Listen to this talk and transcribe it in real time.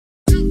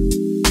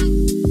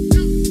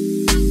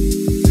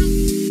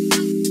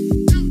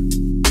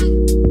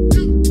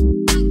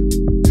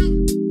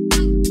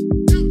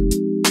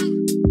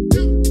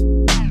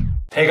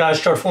guys,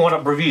 Gerald from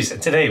Oneupreviewz,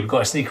 and today we've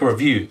got a sneaker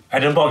review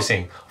and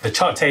unboxing of the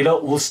Chuck Taylor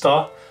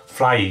All-Star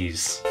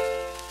Flyeaze.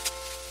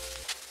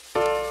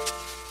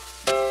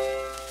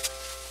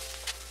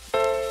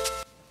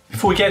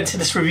 Before we get into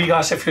this review,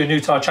 guys, if you're new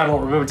to our channel,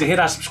 remember to hit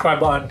that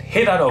subscribe button,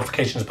 hit that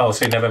notifications bell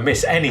so you never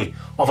miss any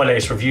of our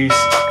latest reviews.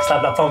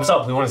 Slap that thumbs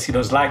up, we want to see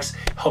those likes,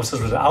 it helps us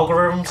with the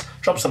algorithms.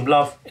 Drop some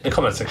love in the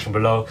comment section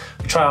below.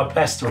 We try our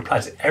best to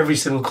reply to every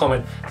single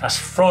comment that's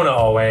thrown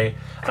our way.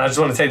 And I just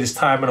want to take this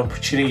time and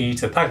opportunity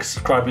to thank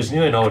subscribers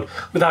new and old.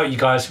 Without you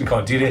guys, we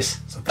can't do this,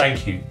 so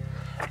thank you.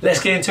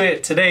 Let's get into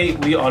it. Today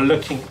we are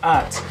looking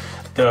at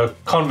the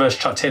Converse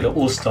Chuck Taylor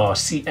All-Star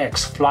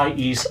CX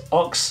Flyeaze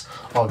Ox,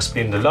 Ox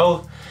being the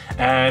low.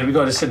 And we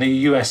got this in the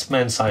US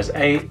men's size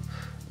 8.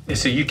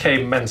 It's a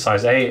UK men's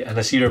size 8 and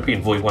it's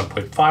European void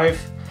 1.5.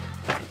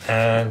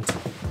 And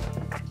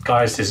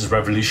guys, this is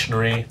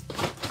revolutionary.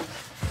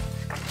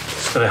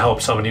 It's gonna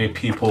help so many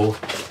people,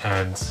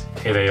 and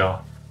here they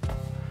are.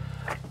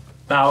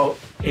 Now,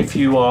 if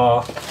you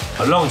are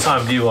a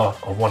long-time viewer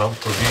of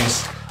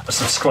Oneupreviewz, a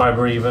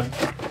subscriber even,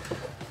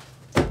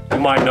 you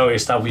might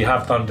notice that we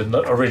have done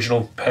the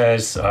original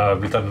pairs.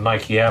 We've done the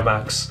Nike Air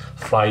Max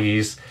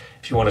Flyeaze.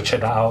 If you want to check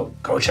that out,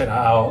 go check that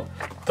out.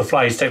 The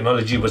Flyeaze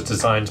technology was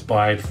designed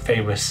by the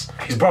famous,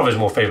 his brother's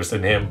more famous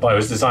than him, but it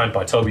was designed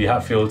by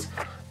Hatfield.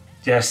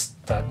 Yes,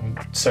 that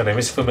surname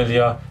is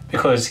familiar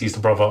because he's the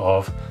brother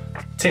of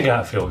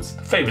Hatfield,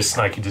 the famous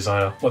Nike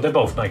designer. Well, they're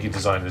both Nike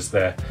designers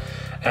there.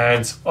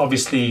 And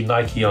obviously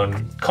Nike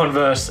on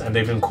Converse, and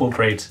they've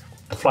incorporated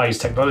the Flyeaze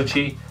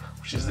technology,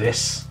 which is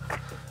this,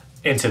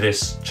 into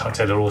this Chuck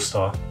Taylor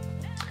All-Star.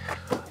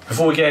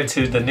 Before we get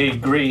into the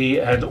nitty-gritty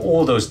and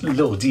all those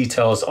little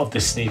details of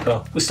this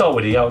sneaker, we start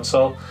with the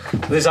outsole.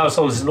 This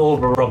outsole is an all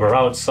rubber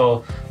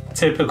outsole,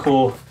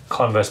 typical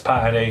Converse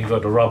patterning. You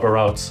got the rubber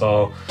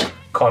outsole,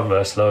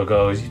 Converse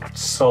logo,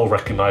 so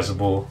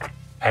recognizable,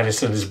 and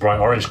it's in this bright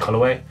orange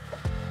colorway.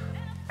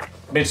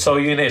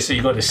 Midsole unit, so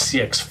you got the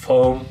CX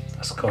foam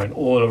that's going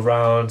all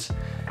around.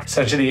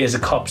 Essentially, it is a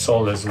cup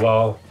sole as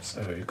well,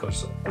 so it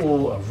goes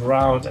all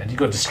around, and you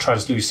got this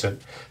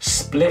translucent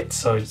split,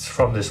 so it's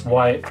from this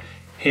white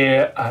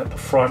here at the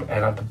front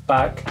and at the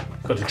back.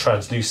 You've got the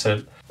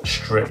translucent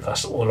strip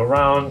that's all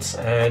around,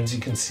 and you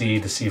can see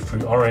the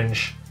see-through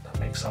orange that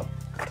makes up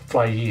the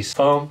Flyeaze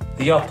foam.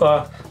 The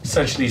upper,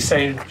 essentially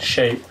same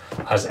shape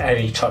as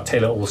any Chuck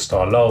Taylor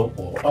All-Star Low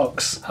or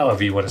Ox,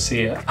 however you want to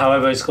see it.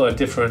 However, it's got a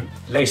different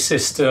lace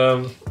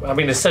system. I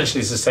mean, essentially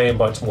it's the same,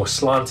 but it's more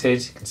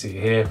slanted. You can see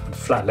it here with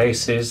flat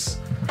laces.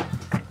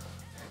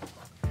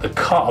 The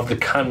cut of the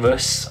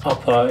canvas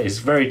upper is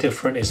very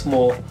different. It's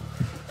more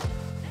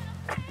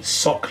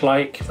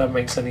sock-like, if that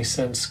makes any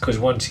sense, because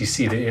once you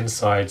see the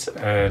inside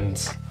and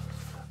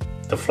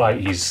the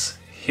Flyeaze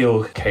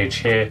heel cage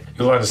here,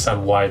 you'll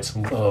understand why it's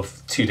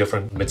of two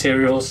different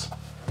materials.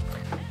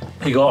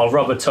 You got a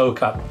rubber toe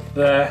cap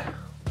there,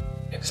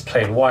 it's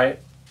plain white.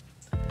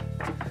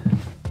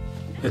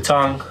 The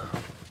tongue,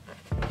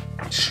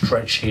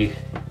 stretchy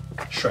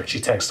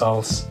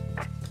textiles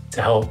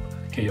to help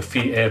get your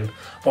feet in.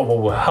 But what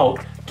will help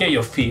get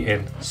your feet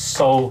in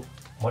so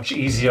much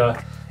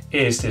easier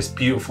is this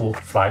beautiful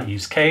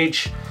Flyeaze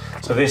cage.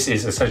 So this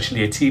is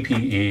essentially a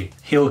TPE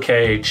heel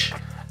cage,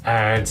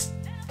 and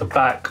the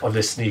back of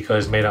this sneaker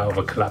is made out of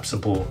a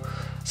collapsible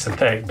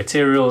synthetic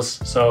materials.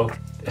 So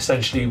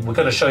essentially we're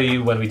going to show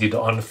you when we do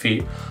the on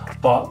feet,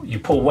 but you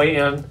put weight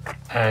in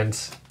and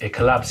it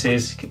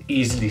collapses. You can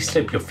easily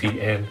slip your feet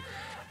in,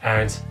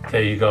 and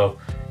there you go.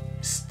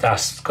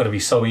 That's going to be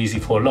so easy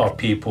for a lot of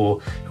people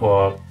who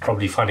are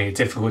probably finding it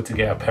difficult to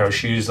get a pair of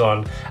shoes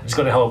on. It's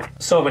going to help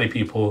so many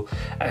people,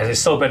 and it's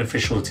so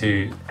beneficial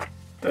to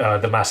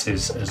the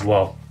masses as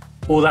well.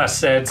 All that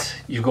said,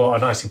 you've got a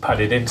nicely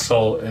padded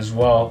insole as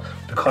well,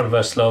 the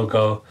Converse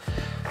logo.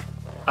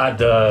 At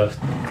the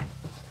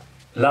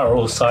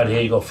lateral side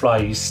here, you got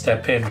Flyeaze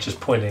step in,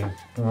 just pointing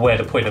where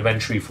the point of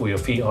entry for your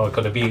feet are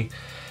going to be.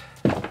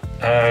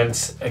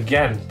 And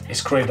again,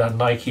 it's great that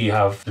Nike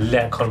have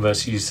let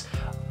Converse use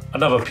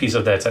another piece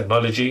of their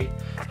technology.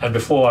 And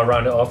before I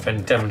round it off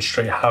and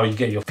demonstrate how you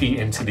get your feet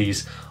into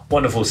these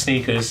wonderful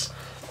sneakers,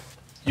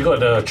 you got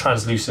the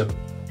translucent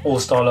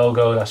All-Star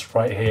logo that's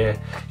right here.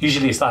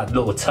 Usually it's that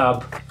little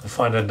tab you'll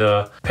find on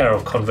the pair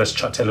of Converse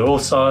Chuck Taylor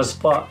All-Stars,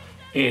 but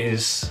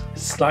it's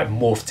like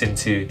morphed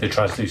into the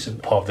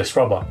translucent part of this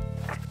rubber.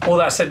 All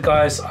that said,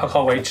 guys, I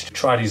can't wait to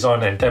try these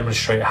on and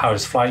demonstrate how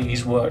this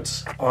Flyeaze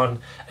works on.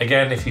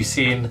 Again, if you've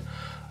seen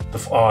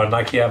the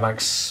Nike Air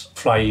Max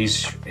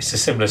Flyeaze, it's a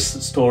similar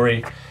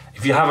story.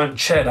 If you haven't,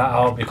 check that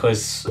out,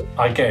 because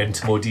I get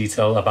into more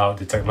detail about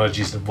the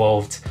technologies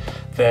involved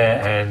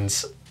there, and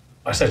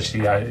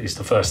essentially it's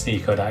the first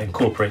sneaker that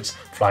incorporates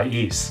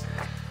Flyeaze.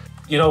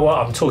 You know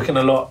what, I'm talking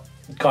a lot.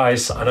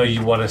 Guys, I know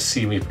you want to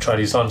see me try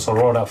these on, so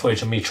I'll roll that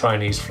footage of me trying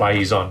these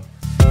Flyeaze on.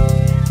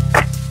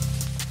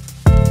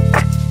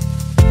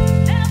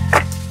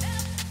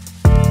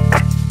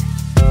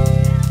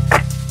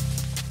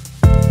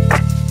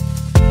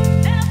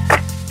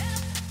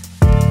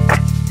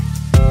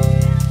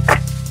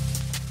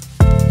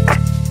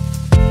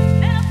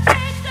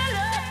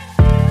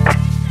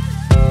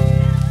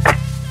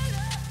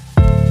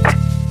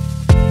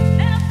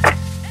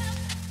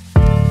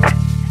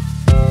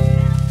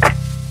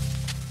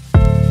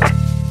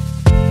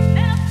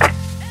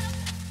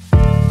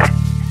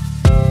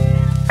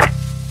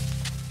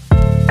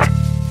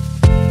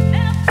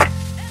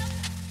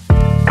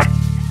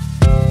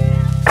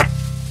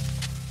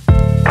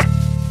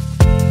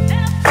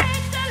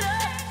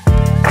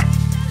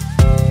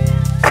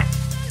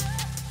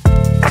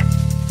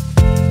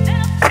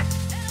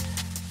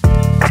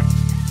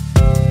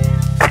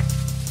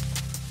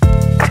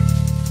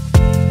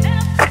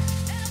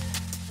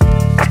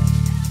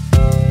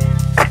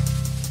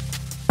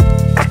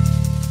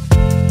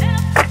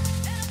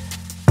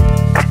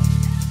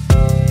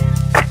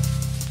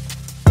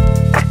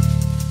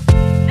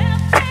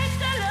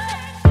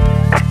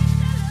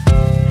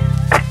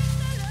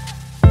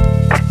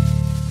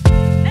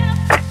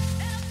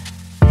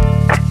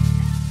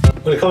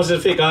 comes to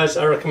the fit, guys,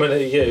 I recommend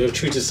that you get your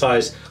true to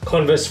size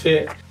Converse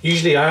fit.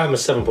 Usually I am a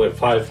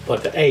 7.5,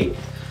 but the 8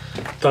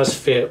 does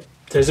fit.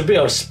 There's a bit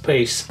of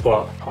space,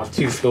 but I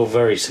do feel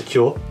very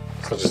secure,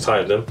 so I just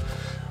tighten them.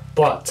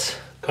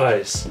 But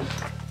guys,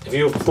 if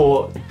you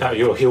thought that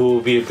your heel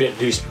will be a bit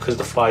loose because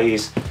the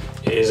FlyEase,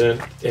 it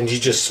isn't, and you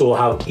just saw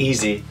how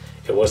easy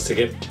it was to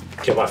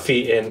get my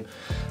feet in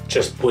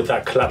just with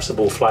that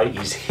collapsible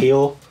FlyEase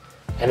heel,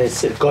 and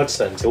it's a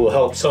godsend. It will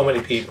help so many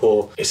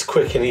people. It's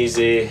quick and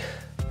easy.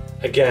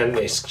 Again,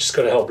 it's just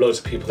going to help loads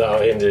of people that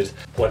are injured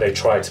when they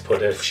try to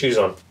put their shoes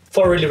on.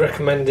 I really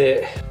recommend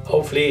it.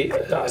 Hopefully,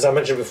 as I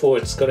mentioned before,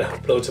 it's going to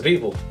help loads of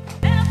people.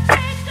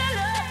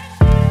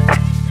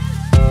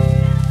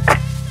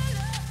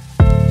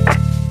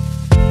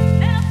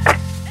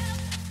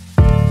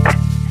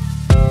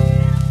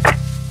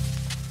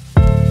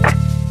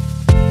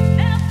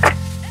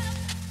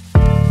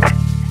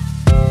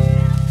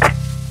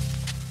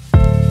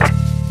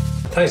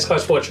 Thanks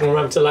guys for watching.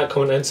 Remember to like,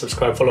 comment and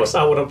subscribe. Follow us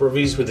at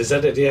Oneupreviewz with the Z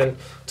at the end.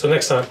 Till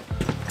next time,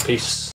 peace.